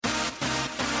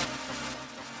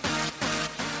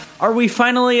Are we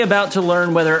finally about to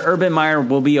learn whether Urban Meyer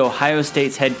will be Ohio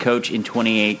State's head coach in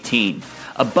 2018?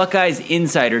 A Buckeyes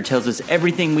insider tells us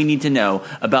everything we need to know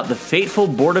about the fateful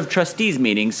Board of Trustees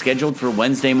meeting scheduled for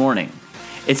Wednesday morning.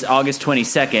 It's August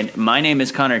 22nd. My name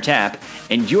is Connor Tapp,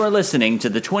 and you are listening to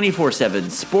the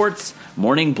 24/7 Sports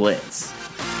Morning Blitz.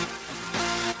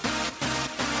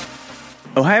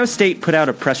 Ohio State put out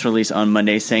a press release on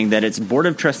Monday saying that its Board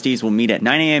of Trustees will meet at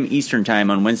 9 a.m. Eastern Time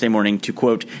on Wednesday morning to,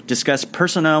 quote, discuss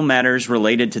personnel matters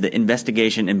related to the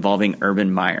investigation involving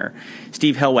Urban Meyer.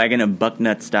 Steve Hellwagon of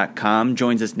Bucknuts.com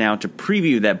joins us now to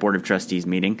preview that Board of Trustees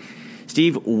meeting.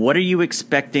 Steve, what are you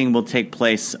expecting will take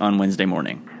place on Wednesday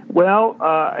morning? Well,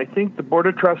 I think the Board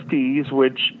of Trustees,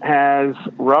 which has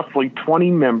roughly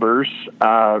 20 members,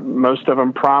 most of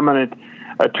them prominent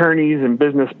attorneys and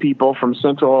business people from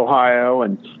Central Ohio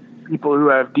and people who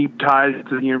have deep ties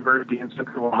to the University in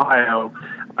Central Ohio,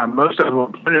 most of them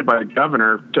appointed by the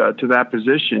governor to that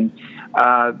position.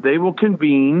 They will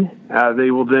convene. They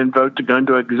will then vote to go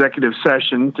into executive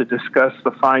session to discuss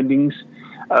the findings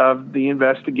of the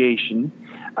investigation.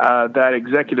 That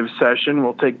executive session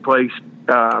will take place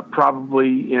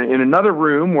probably in another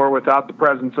room or without the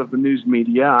presence of the news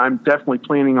media. I'm definitely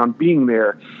planning on being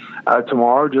there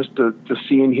tomorrow just to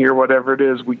see and hear whatever it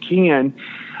is we can.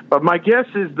 But my guess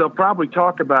is they'll probably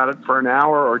talk about it for an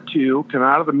hour or two, come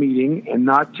out of the meeting and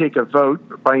not take a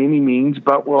vote by any means,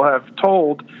 but will have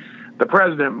told the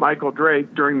president, Michael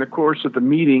Drake, during the course of the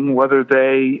meeting whether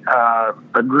they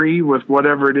agree with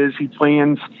whatever it is he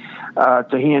plans to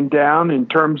hand down in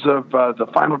terms of the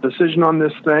final decision on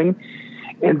this thing.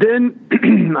 And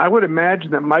then I would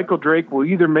imagine that Michael Drake will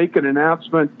either make an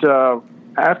announcement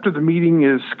after the meeting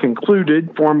is concluded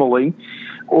formally,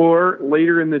 or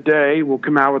later in the day will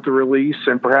come out with a release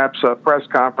and perhaps a press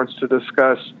conference to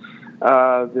discuss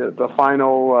the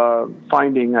final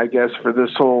finding, I guess, for this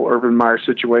whole Urban Meyer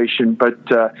situation. But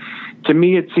to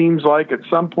me, it seems like at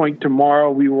some point tomorrow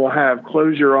we will have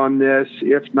closure on this,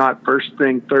 if not first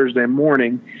thing Thursday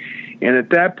morning. And at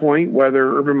that point,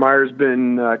 whether Urban Meyer's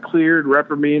been cleared,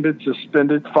 reprimanded,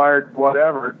 suspended, fired,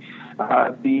 whatever,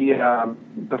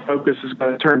 the focus is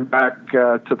going to turn back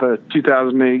to the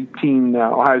 2018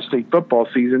 Ohio State football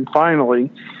season finally,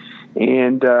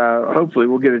 and hopefully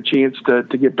we'll get a chance to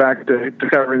get back to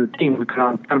covering the team. We've been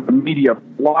on kind of a media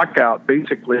lockout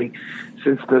basically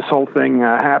since this whole thing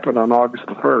happened on August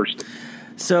the 1st.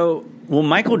 So will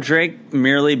Michael Drake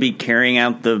merely be carrying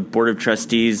out the Board of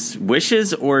Trustees'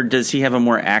 wishes, or does he have a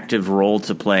more active role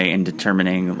to play in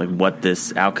determining what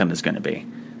this outcome is going to be?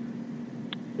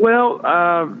 Well,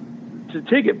 to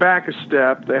take it back a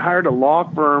step, they hired a law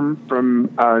firm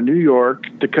from New York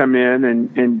to come in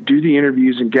and do the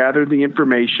interviews and gather the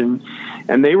information.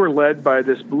 And they were led by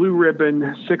this blue ribbon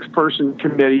 6-person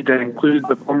committee that included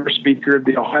the former Speaker of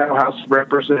the Ohio House of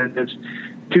Representatives,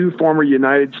 2 former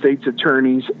United States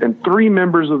attorneys, and 3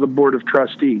 members of the Board of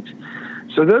Trustees.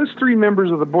 So those 3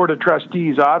 members of the Board of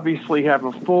Trustees obviously have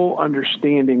a full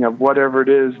understanding of whatever it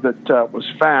is that was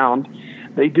found.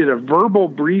 They did a verbal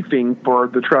briefing for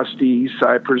the trustees.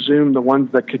 I presume the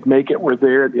ones that could make it were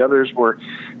there. The others were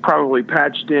probably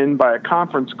patched in by a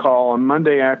conference call on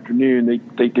Monday afternoon.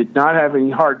 They did not have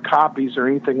any hard copies or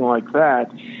anything like that.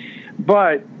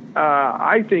 But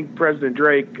I think President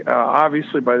Drake,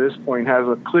 obviously by this point, has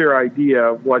a clear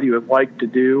idea of what he would like to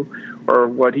do or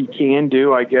what he can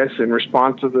do, I guess, in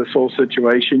response to this whole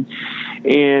situation.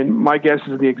 And my guess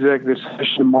is the executive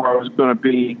session tomorrow is going to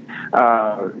be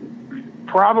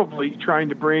probably trying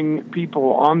to bring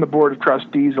people on the Board of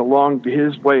Trustees along to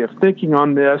his way of thinking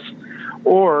on this,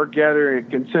 or gathering a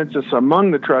consensus among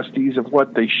the trustees of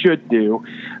what they should do.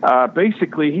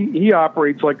 Basically, he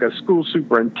operates like a school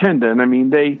superintendent. I mean,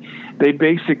 they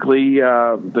basically,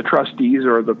 the trustees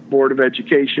or the Board of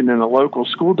Education in a local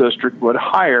school district would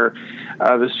hire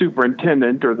the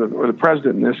superintendent or the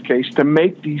president in this case to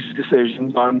make these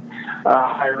decisions on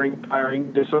hiring,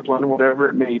 firing, discipline, whatever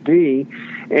it may be.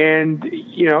 And,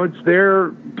 it's their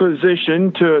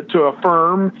position to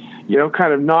affirm,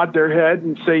 kind of nod their head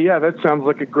and say, yeah, that sounds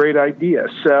like a great idea.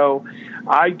 So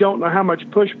I don't know how much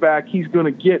pushback he's going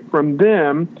to get from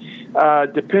them.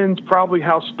 Depends probably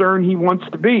how stern he wants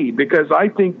to be, because I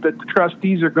think that the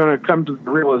trustees are going to come to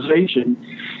the realization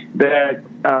that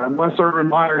unless Urban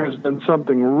Meyer has done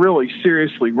something really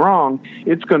seriously wrong,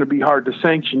 it's going to be hard to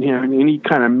sanction him in any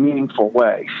kind of meaningful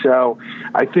way. So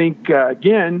I think,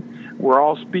 again, we're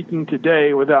all speaking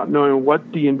today without knowing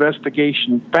what the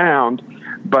investigation found.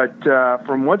 But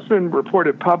from what's been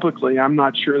reported publicly, I'm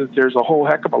not sure that there's a whole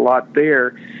heck of a lot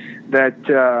there that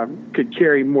could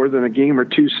carry more than a game or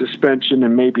two suspension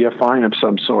and maybe a fine of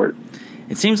some sort.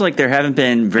 It seems like there haven't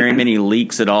been very many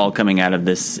leaks at all coming out of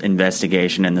this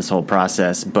investigation and this whole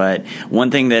process. But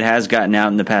one thing that has gotten out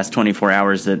in the past 24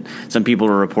 hours that some people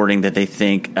are reporting that they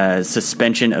think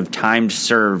suspension of time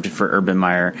served for Urban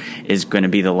Meyer is going to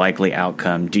be the likely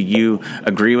outcome. Do you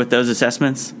agree with those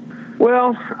assessments?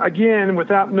 Well, again,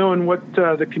 without knowing what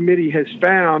the committee has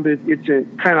found, it's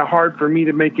kind of hard for me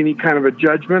to make any kind of a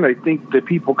judgment. I think that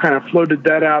people kind of floated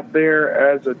that out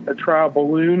there as a trial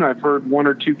balloon. I've heard 1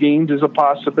 or 2 games as a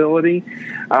possibility.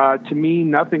 To me,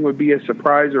 nothing would be a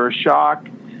surprise or a shock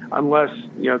unless,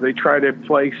 they try to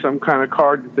play some kind of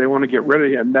card that they want to get rid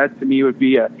of him. That, to me, would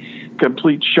be a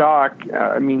complete shock.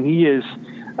 He is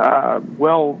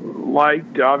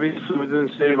well-liked, obviously, within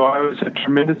the state of Iowa. It's a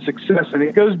tremendous success, and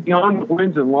it goes beyond the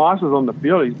wins and losses on the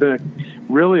field. He's been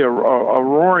really a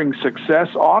roaring success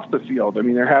off the field.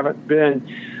 There haven't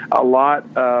been a lot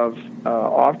of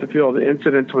off-the-field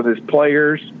incidents with his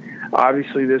players.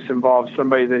 Obviously, this involves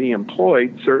somebody that he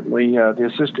employed, certainly the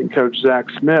assistant coach, Zach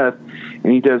Smith,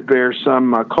 and he does bear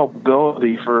some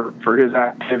culpability for his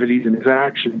activities and his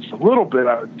actions a little bit,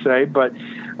 I would say. But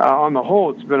on the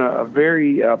whole, it's been a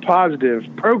very positive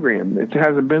program. It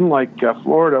hasn't been like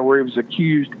Florida, where he was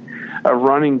accused of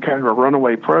running kind of a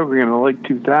runaway program in the late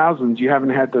 2000s. You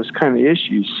haven't had those kind of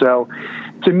issues. So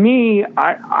to me,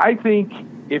 I think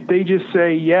if they just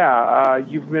say,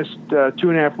 you've missed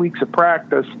 2.5 weeks of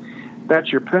practice, that's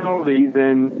your penalty,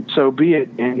 then so be it,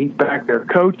 and he's back there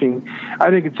coaching. I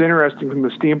think it's interesting from the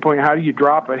standpoint, how do you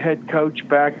drop a head coach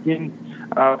back in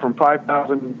from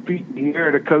 5,000 feet in the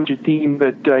air to coach a team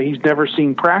that he's never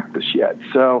seen practice yet?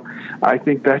 So I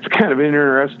think that's kind of an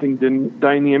interesting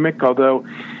dynamic, although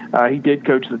he did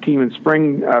coach the team in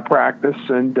spring practice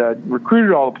and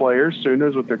recruited all the players, so he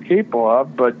knows what they're capable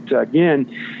of. But again,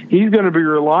 he's going to be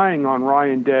relying on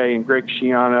Ryan Day and Greg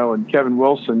Schiano and Kevin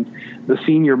Wilson, the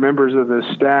senior members of the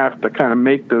staff, to kind of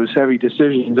make those heavy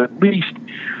decisions, at least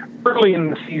early in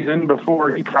the season,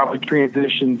 before he probably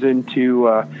transitions into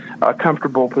a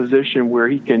comfortable position where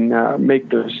he can make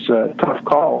those tough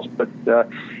calls. But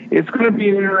it's going to be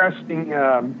an interesting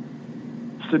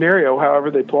scenario,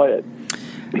 however they play it.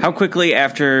 How quickly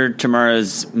after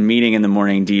tomorrow's meeting in the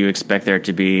morning do you expect there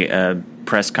to be a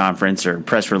press conference or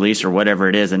press release or whatever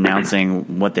it is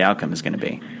announcing what the outcome is going to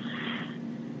be?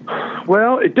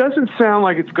 Well, it doesn't sound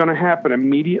like it's going to happen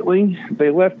immediately. They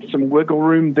left some wiggle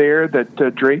room there that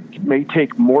Drake may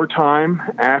take more time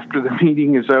after the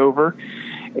meeting is over.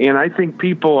 And I think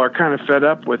people are kind of fed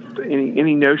up with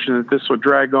any notion that this will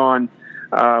drag on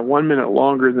 1 minute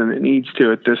longer than it needs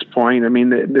to at this point.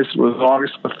 This was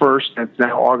August the 1st, and it's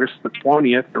now August the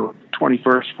 20th or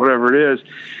 21st, whatever it is.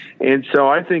 And so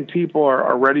I think people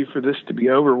are ready for this to be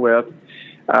over with.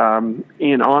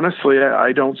 And honestly,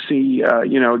 I don't see,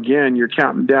 again, you're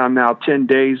counting down now 10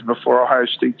 days before Ohio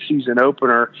State's season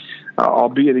opener,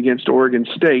 albeit against Oregon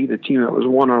State, a team that was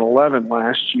 1-11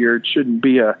 last year. It shouldn't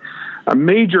be a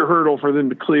major hurdle for them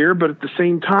to clear, but at the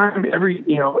same time,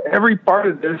 every part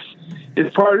of this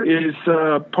is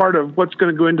part of what's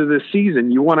going to go into this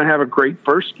season. You want to have a great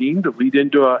first game to lead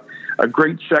into a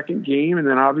great second game, and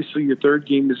then obviously your third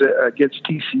game is against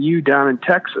TCU down in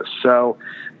Texas. So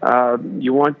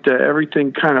you want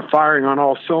everything kind of firing on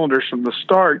all cylinders from the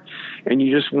start, and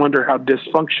you just wonder how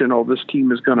dysfunctional this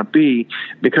team is going to be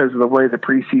because of the way the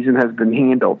preseason has been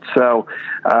handled. So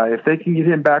if they can get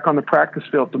him back on the practice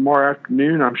field tomorrow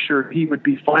afternoon, I'm sure he would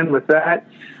be fine with that.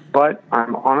 But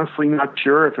I'm honestly not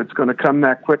sure if it's going to come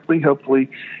that quickly. Hopefully,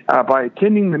 by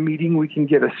attending the meeting, we can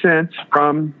get a sense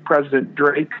from President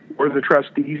Drake or the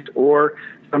trustees or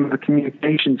some of the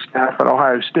communication staff at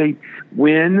Ohio State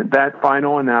when that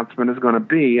final announcement is going to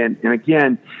be. And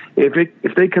again,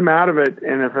 if they come out of it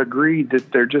and have agreed that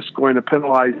they're just going to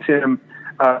penalize him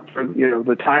for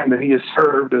the time that he has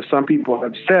served, as some people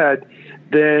have said,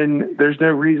 then there's no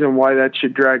reason why that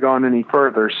should drag on any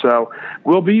further. So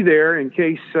we'll be there in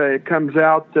case it comes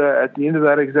out at the end of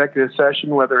that executive session,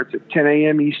 whether it's at 10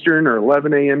 a.m. Eastern or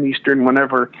 11 a.m. Eastern,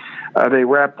 whenever they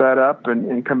wrap that up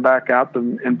and come back out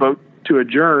and vote to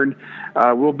adjourn.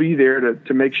 We'll be there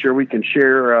to make sure we can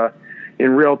share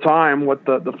in real time what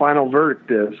the final verdict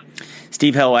is.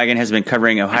 Steve Hellwagen has been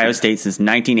covering Ohio State since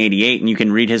 1988, and you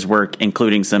can read his work,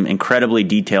 including some incredibly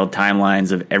detailed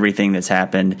timelines of everything that's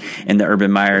happened in the Urban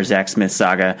Meyer, Zach Smith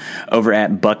saga over at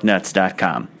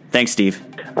bucknuts.com. Thanks, Steve.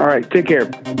 All right, take care.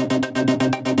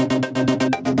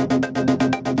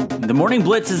 The Morning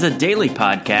Blitz is a daily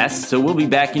podcast, so we'll be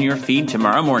back in your feed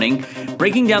tomorrow morning,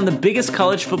 breaking down the biggest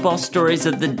college football stories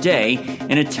of the day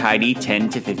in a tidy 10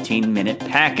 to 15-minute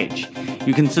package.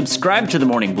 You can subscribe to The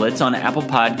Morning Blitz on Apple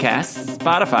Podcasts,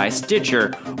 Spotify,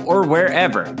 Stitcher, or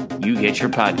wherever you get your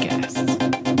podcasts.